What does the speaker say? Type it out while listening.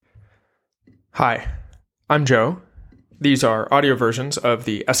Hi, I'm Joe. These are audio versions of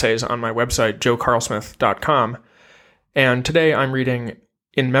the essays on my website, joecarlsmith.com, and today I'm reading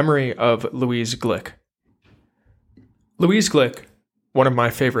In Memory of Louise Glück. Louise Glück, one of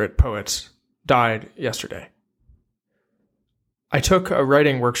my favorite poets, died yesterday. I took a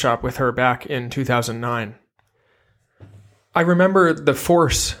writing workshop with her back in 2009. I remember the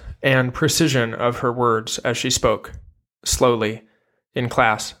force and precision of her words as she spoke, slowly, in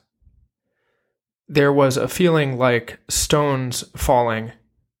class. There was a feeling like stones falling,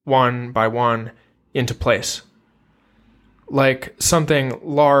 one by one, into place. Like something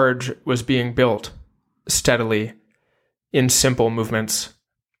large was being built, steadily, in simple movements,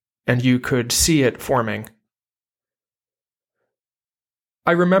 and you could see it forming.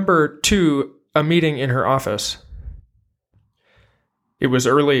 I remember, too, a meeting in her office. It was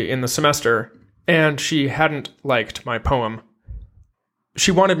early in the semester, and she hadn't liked my poem. She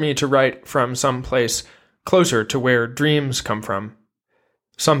wanted me to write from some place closer to where dreams come from,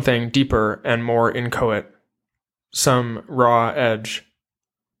 something deeper and more inchoate, some raw edge.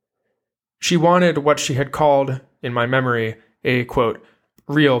 She wanted what she had called, in my memory, a, quote,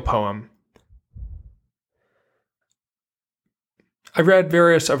 real poem. I read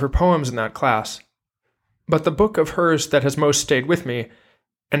various of her poems in that class, but the book of hers that has most stayed with me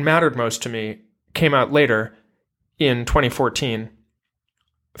and mattered most to me came out later, in 2014.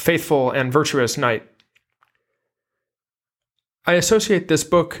 Faithful and Virtuous Night. I associate this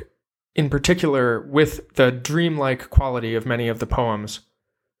book in particular with the dreamlike quality of many of the poems,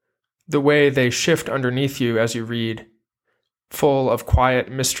 the way they shift underneath you as you read, full of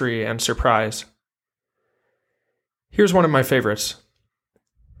quiet mystery and surprise. Here's one of my favorites.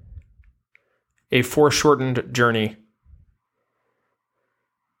 A Foreshortened Journey.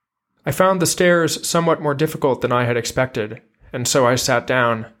 I found the stairs somewhat more difficult than I had expected, and so I sat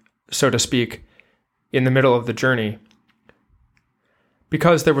down, so to speak, in the middle of the journey.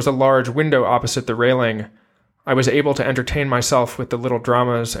 Because there was a large window opposite the railing, I was able to entertain myself with the little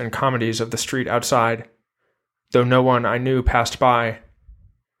dramas and comedies of the street outside, though no one I knew passed by.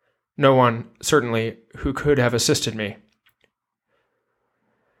 No one, certainly, who could have assisted me.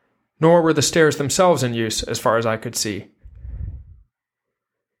 Nor were the stairs themselves in use, as far as I could see.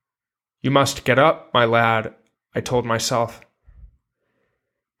 "You must get up, my lad," I told myself.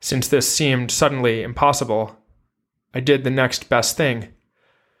 Since this seemed suddenly impossible, I did the next best thing.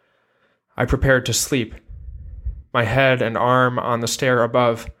 I prepared to sleep, my head and arm on the stair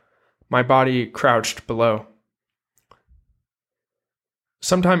above, my body crouched below.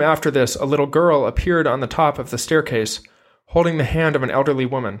 Sometime after this, a little girl appeared on the top of the staircase, holding the hand of an elderly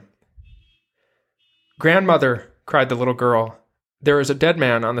woman. "Grandmother," cried the little girl, "there is a dead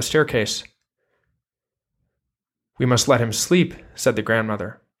man on the staircase." "We must let him sleep," said the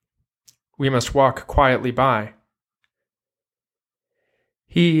grandmother. "We must walk quietly by.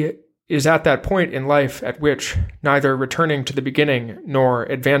 He is at that point in life at which neither returning to the beginning nor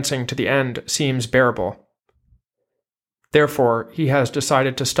advancing to the end seems bearable. Therefore, he has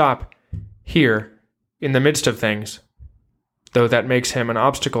decided to stop here, in the midst of things, though that makes him an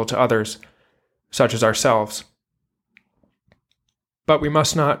obstacle to others, such as ourselves. But we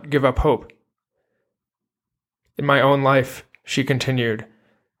must not give up hope. In my own life," she continued,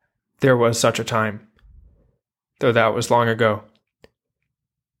 "there was such a time, though that was long ago."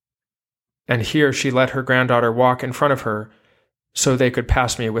 And here she let her granddaughter walk in front of her so they could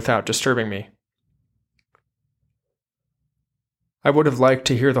pass me without disturbing me. I would have liked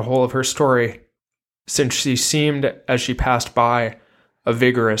to hear the whole of her story, since she seemed, as she passed by, a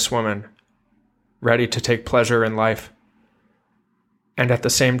vigorous woman, ready to take pleasure in life, and at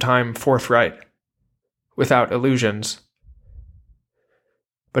the same time forthright, without illusions.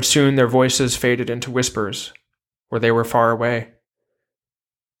 But soon their voices faded into whispers, or they were far away.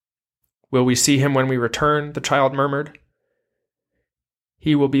 "Will we see him when we return?" the child murmured.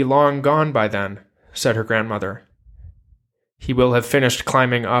 "He will be long gone by then," said her grandmother. "He will have finished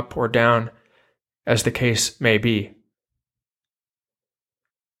climbing up or down, as the case may be."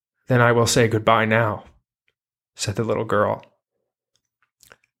 "Then I will say goodbye now," said the little girl.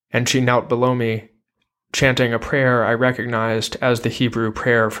 And she knelt below me, chanting a prayer I recognized as the Hebrew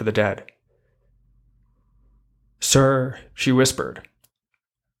prayer for the dead. "Sir," she whispered,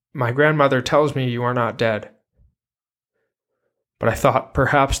 "my grandmother tells me you are not dead. But I thought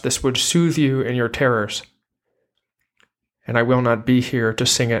perhaps this would soothe you in your terrors, and I will not be here to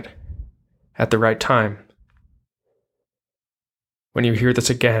sing it at the right time. When you hear this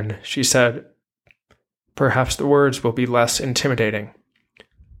again," she said, "perhaps the words will be less intimidating.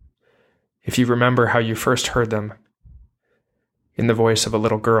 If you remember how you first heard them, in the voice of a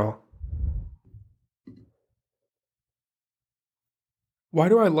little girl." Why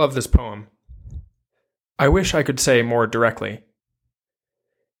do I love this poem? I wish I could say more directly.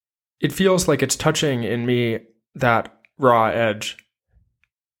 It feels like it's touching in me that raw edge.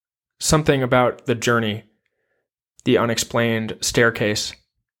 Something about the journey, the unexplained staircase,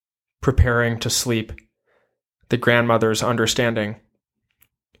 preparing to sleep, the grandmother's understanding.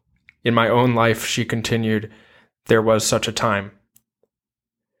 In my own life, she continued, there was such a time.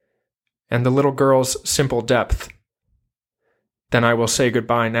 And the little girl's simple depth. Then I will say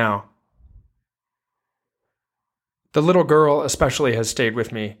goodbye now. The little girl especially has stayed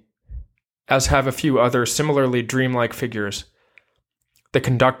with me, as have a few other similarly dreamlike figures. The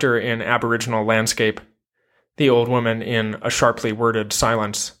conductor in Aboriginal Landscape, the old woman in A Sharply Worded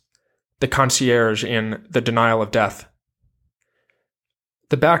Silence, the concierge in The Denial of Death.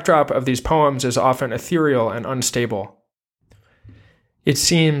 The backdrop of these poems is often ethereal and unstable. It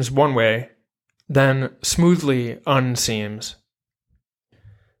seems one way, then smoothly unseems.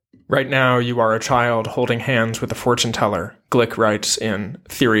 Right now you are a child holding hands with a fortune teller, Glück writes in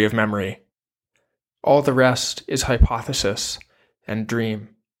Theory of Memory. All the rest is hypothesis and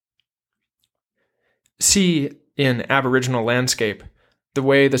dream. See, in Aboriginal Landscape, the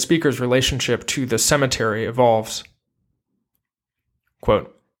way the speaker's relationship to the cemetery evolves.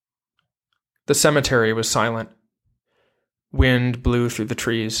 Quote, the cemetery was silent. Wind blew through the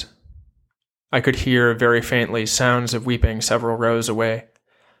trees. I could hear very faintly sounds of weeping several rows away,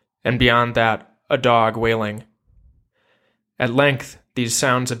 and beyond that, a dog wailing. At length, these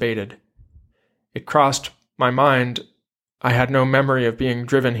sounds abated. It crossed my mind I had no memory of being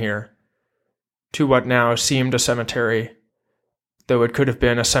driven here, to what now seemed a cemetery, though it could have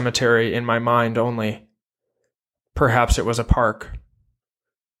been a cemetery in my mind only. Perhaps it was a park,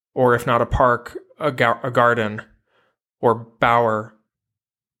 or if not a park, a garden, or bower,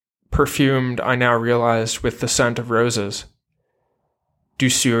 perfumed, I now realized, with the scent of roses.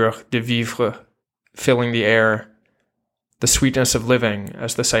 Douceur de vivre, filling the air, the sweetness of living,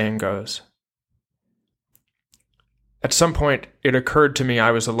 as the saying goes. At some point, it occurred to me I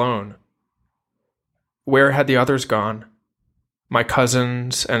was alone. Where had the others gone? My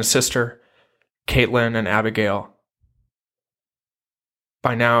cousins and sister, Caitlin and Abigail.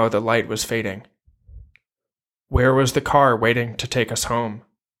 By now, the light was fading. Where was the car waiting to take us home?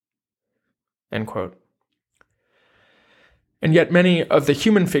 End quote. And yet many of the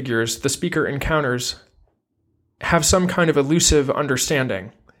human figures the speaker encounters have some kind of elusive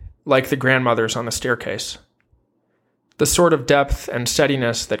understanding, like the grandmothers on the staircase. The sort of depth and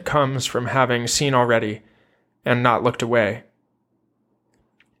steadiness that comes from having seen already and not looked away.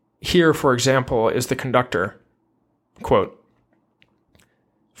 Here, for example, is the conductor. Quote,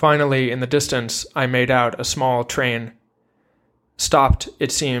 finally, in the distance, I made out a small train. Stopped,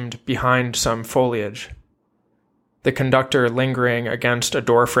 it seemed, behind some foliage. The conductor lingering against a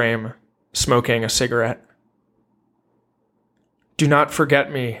doorframe, smoking a cigarette. Do not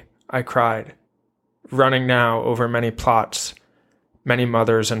forget me, I cried, running now over many plots, many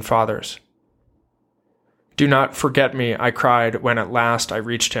mothers and fathers. Do not forget me, I cried when at last I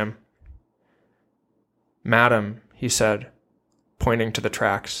reached him. Madam, he said, pointing to the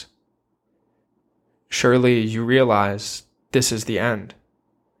tracks. Surely you realize this is the end.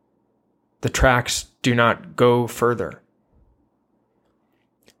 The tracks do not go further.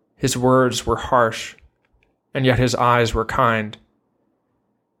 His words were harsh, and yet his eyes were kind.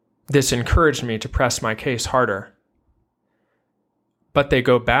 This encouraged me to press my case harder. But they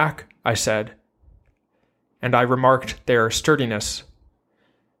go back, I said, and I remarked their sturdiness,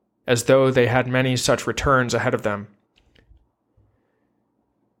 as though they had many such returns ahead of them.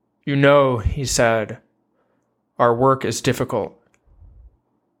 You know, he said, our work is difficult.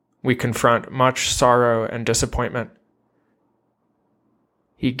 We confront much sorrow and disappointment.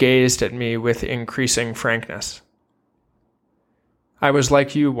 He gazed at me with increasing frankness. I was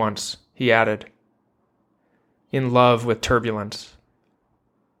like you once, he added, in love with turbulence.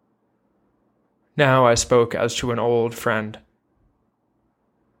 Now I spoke as to an old friend.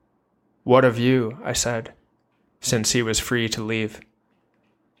 What of you, I said, since he was free to leave.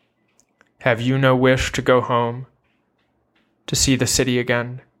 Have you no wish to go home, to see the city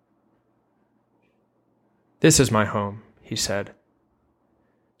again? This is my home, he said.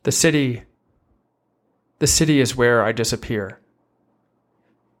 The city is where I disappear.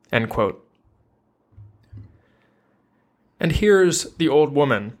 End quote. And here's the old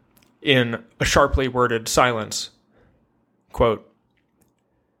woman in A Sharply Worded Silence. Quote,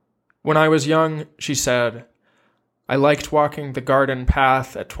 when I was young, she said, I liked walking the garden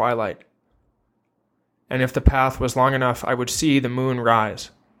path at twilight. And if the path was long enough, I would see the moon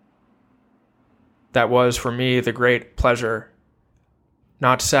rise. That was for me the great pleasure.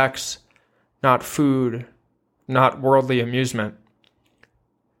 not sex, not food, not worldly amusement.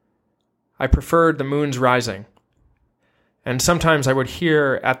 I preferred the moon's rising, and sometimes I would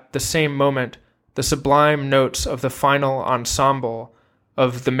hear at the same moment the sublime notes of the final ensemble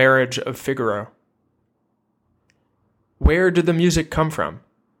of The Marriage of Figaro. Where did the music come from?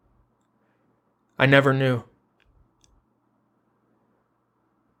 I never knew.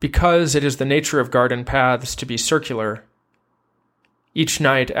 Because it is the nature of garden paths to be circular, each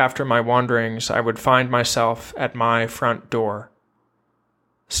night after my wanderings I would find myself at my front door,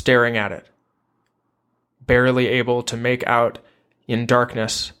 staring at it, barely able to make out in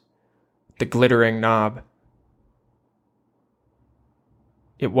darkness the glittering knob.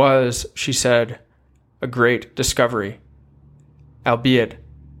 It was, she said, a great discovery, albeit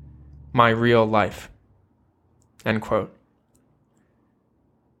my real life. End quote.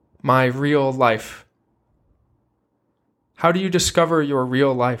 My real life. How do you discover your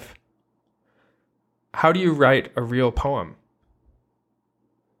real life? How do you write a real poem?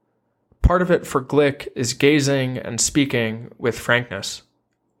 Part of it for Glück is gazing and speaking with frankness,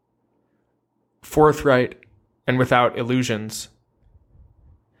 forthright and without illusions.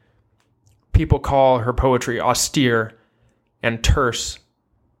 People call her poetry austere and terse.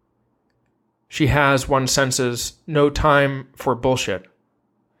 She has, one senses, no time for bullshit.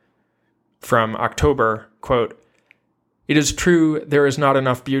 From October, quote, "It is true there is not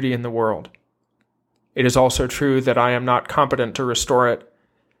enough beauty in the world. It is also true that I am not competent to restore it.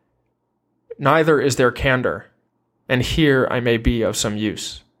 Neither is there candor, and here I may be of some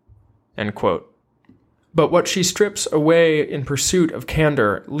use." End quote. But what she strips away in pursuit of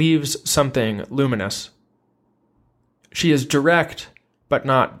candor leaves something luminous. She is direct, but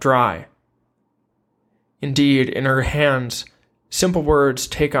not dry. Indeed, in her hands, simple words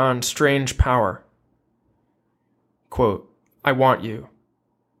take on strange power. Quote, "I want you."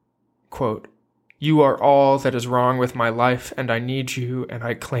 Quote, "You are all that is wrong with my life, and I need you, and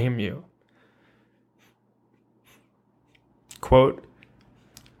I claim you." Quote,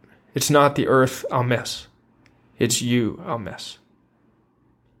 "It's not the earth I'll miss. It's you I'll miss."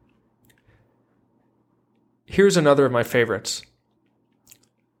 Here's another of my favorites.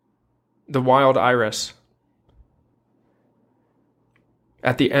 The Wild Iris.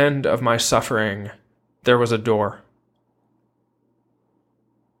 At the end of my suffering, there was a door.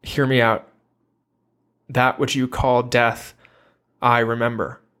 Hear me out. That which you call death, I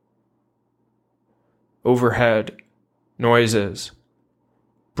remember. Overhead, noises,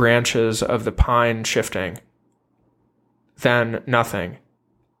 branches of the pine shifting. Then nothing.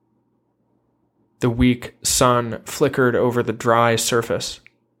 The weak sun flickered over the dry surface.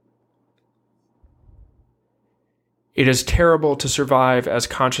 It is terrible to survive as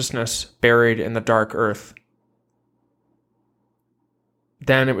consciousness buried in the dark earth.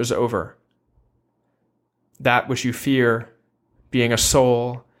 Then it was over. That which you fear, being a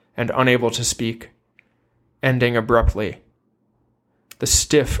soul and unable to speak, ending abruptly, the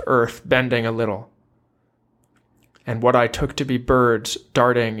stiff earth bending a little, and what I took to be birds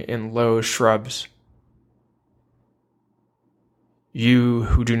darting in low shrubs. You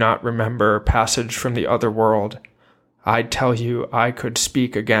who do not remember passage from the other world, I'd tell you I could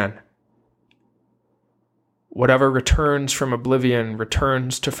speak again. Whatever returns from oblivion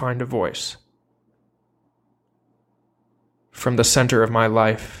returns to find a voice. From the center of my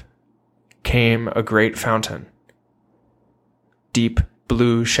life came a great fountain, deep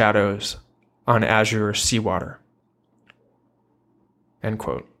blue shadows on azure seawater. End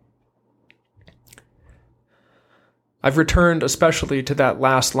quote. I've returned especially to that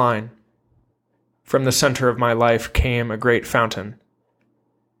last line. From the center of my life came a great fountain.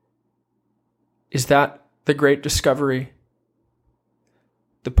 Is that the great discovery?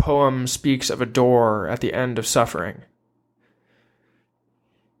 The poem speaks of a door at the end of suffering.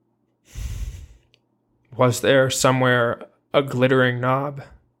 Was there somewhere a glittering knob?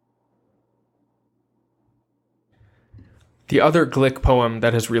 The other Glück poem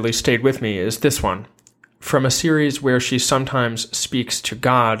that has really stayed with me is this one, from a series where she sometimes speaks to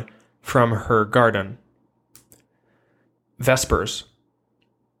God from her garden. Vespers.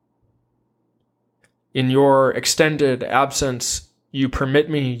 In your extended absence, you permit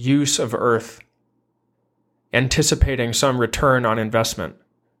me use of earth, anticipating some return on investment.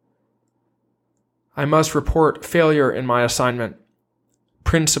 I must report failure in my assignment,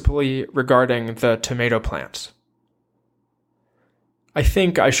 principally regarding the tomato plants. I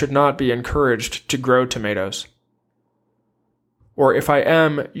think I should not be encouraged to grow tomatoes. Or if I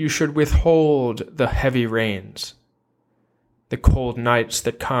am, you should withhold the heavy rains, the cold nights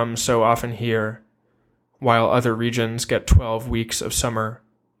that come so often here, while other regions get 12 weeks of summer.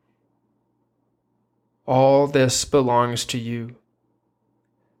 All this belongs to you.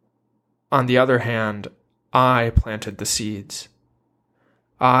 On the other hand, I planted the seeds.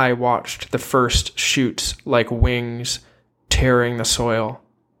 I watched the first shoots like wings tearing the soil.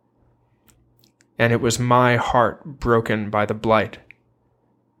 And it was my heart broken by the blight.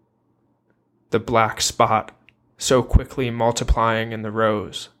 The black spot so quickly multiplying in the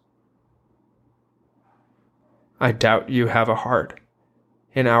rows. I doubt you have a heart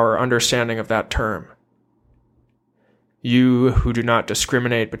in our understanding of that term. You who do not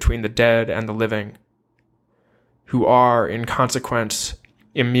discriminate between the dead and the living, who are, in consequence,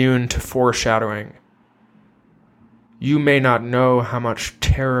 immune to foreshadowing. You may not know how much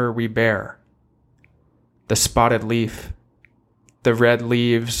terror we bear. The spotted leaf, the red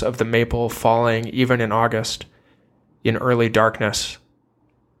leaves of the maple falling even in August, in early darkness.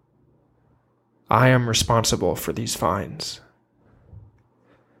 I am responsible for these vines.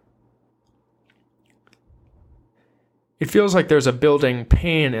 It feels like there's a building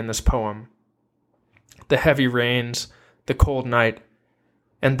pain in this poem. The heavy rains, the cold night,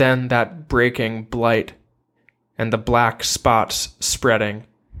 and then that breaking blight, and the black spots spreading.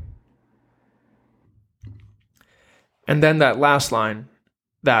 And then that last line,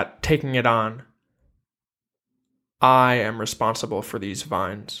 that taking it on. I am responsible for these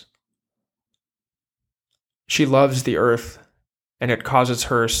vines. She loves the earth, and it causes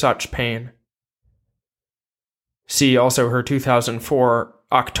her such pain. See also her 2004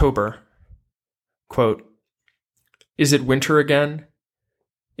 October. Quote, "Is it winter again?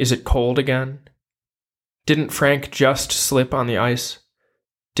 Is it cold again? Didn't Frank just slip on the ice?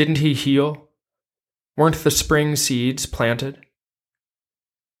 Didn't he heal? Weren't the spring seeds planted?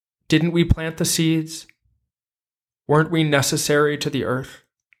 Didn't we plant the seeds? Weren't we necessary to the earth?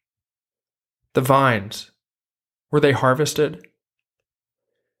 The vines, were they harvested?"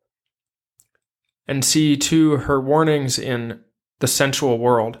 And see, too, her warnings in The Sensual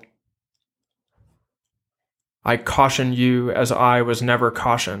World. I caution you as I was never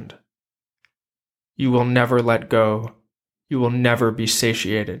cautioned. You will never let go. You will never be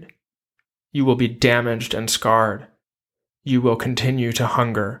satiated. You will be damaged and scarred. You will continue to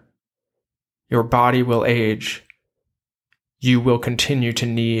hunger. Your body will age. You will continue to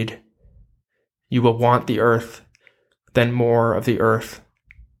need. You will want the earth, then more of the earth.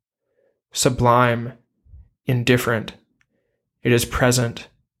 Sublime, indifferent. It is present.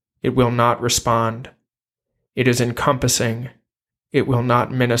 It will not respond. It is encompassing. It will not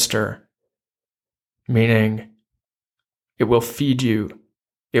minister. Meaning, it will feed you.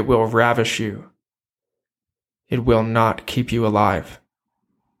 It will ravish you. It will not keep you alive.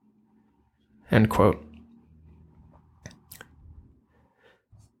 End quote.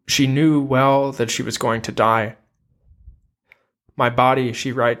 She knew well that she was going to die. My body,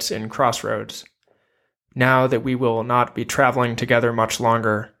 she writes in Crossroads, now that we will not be traveling together much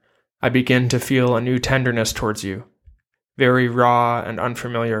longer, I begin to feel a new tenderness towards you, very raw and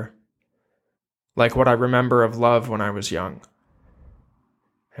unfamiliar, like what I remember of love when I was young.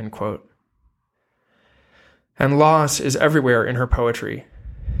 End quote. And loss is everywhere in her poetry.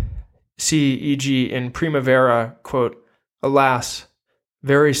 See, e.g., in Primavera, quote, "Alas,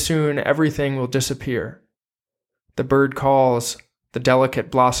 very soon everything will disappear. The bird calls, the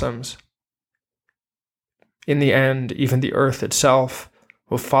delicate blossoms. In the end, even the earth itself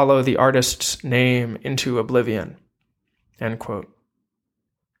will follow the artist's name into oblivion." End quote.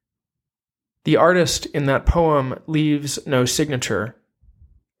 The artist in that poem leaves no signature,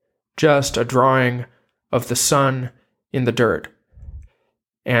 just a drawing of the sun in the dirt,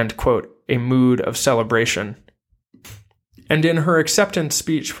 and, quote, "a mood of celebration." And in her acceptance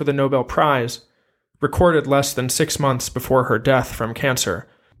speech for the Nobel Prize, recorded less than 6 months before her death from cancer,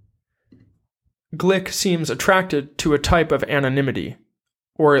 Glück seems attracted to a type of anonymity,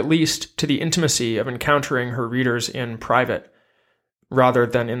 or at least to the intimacy of encountering her readers in private, rather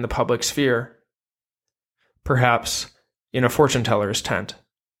than in the public sphere. Perhaps in a fortune-teller's tent,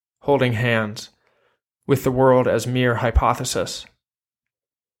 holding hands, with the world as mere hypothesis.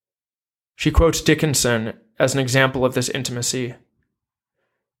 She quotes Dickinson as an example of this intimacy.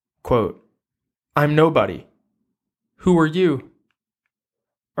 Quote, "I'm nobody. Who are you?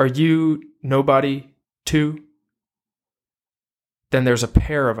 Are you nobody, too? Then there's a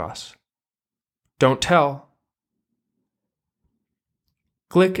pair of us. Don't tell."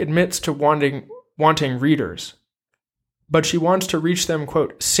 Glück admits to wanting readers, but she wants to reach them,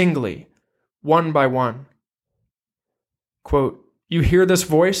 quote, "singly, one by one." Quote, "You hear this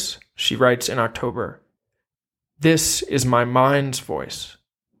voice?" she writes in October. "This is my mind's voice."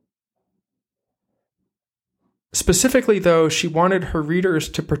 Specifically, though, she wanted her readers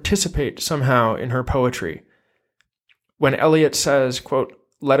to participate somehow in her poetry. When Eliot says, quote,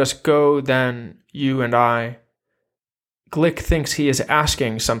 "Let us go then, you and I," Glück thinks he is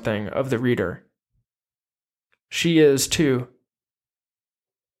asking something of the reader. She is, too.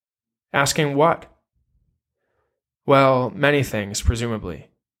 Asking what? Well, many things,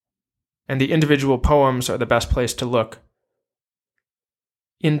 presumably. And the individual poems are the best place to look.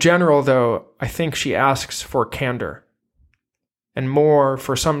 In general, though, I think she asks for candor, and more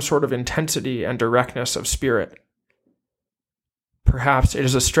for some sort of intensity and directness of spirit. Perhaps it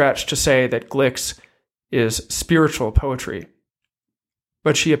is a stretch to say that Glück's is spiritual poetry,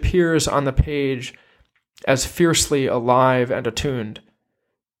 but she appears on the page as fiercely alive and attuned,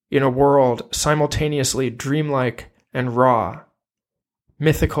 in a world simultaneously dreamlike and raw,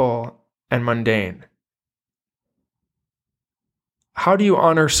 mythical and mundane. How do you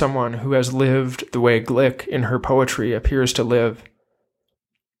honor someone who has lived the way Glück in her poetry appears to live?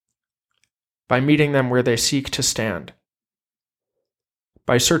 By meeting them where they seek to stand.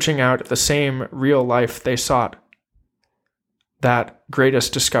 By searching out the same real life they sought. That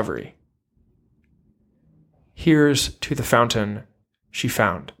greatest discovery. Here's to the fountain she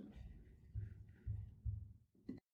found.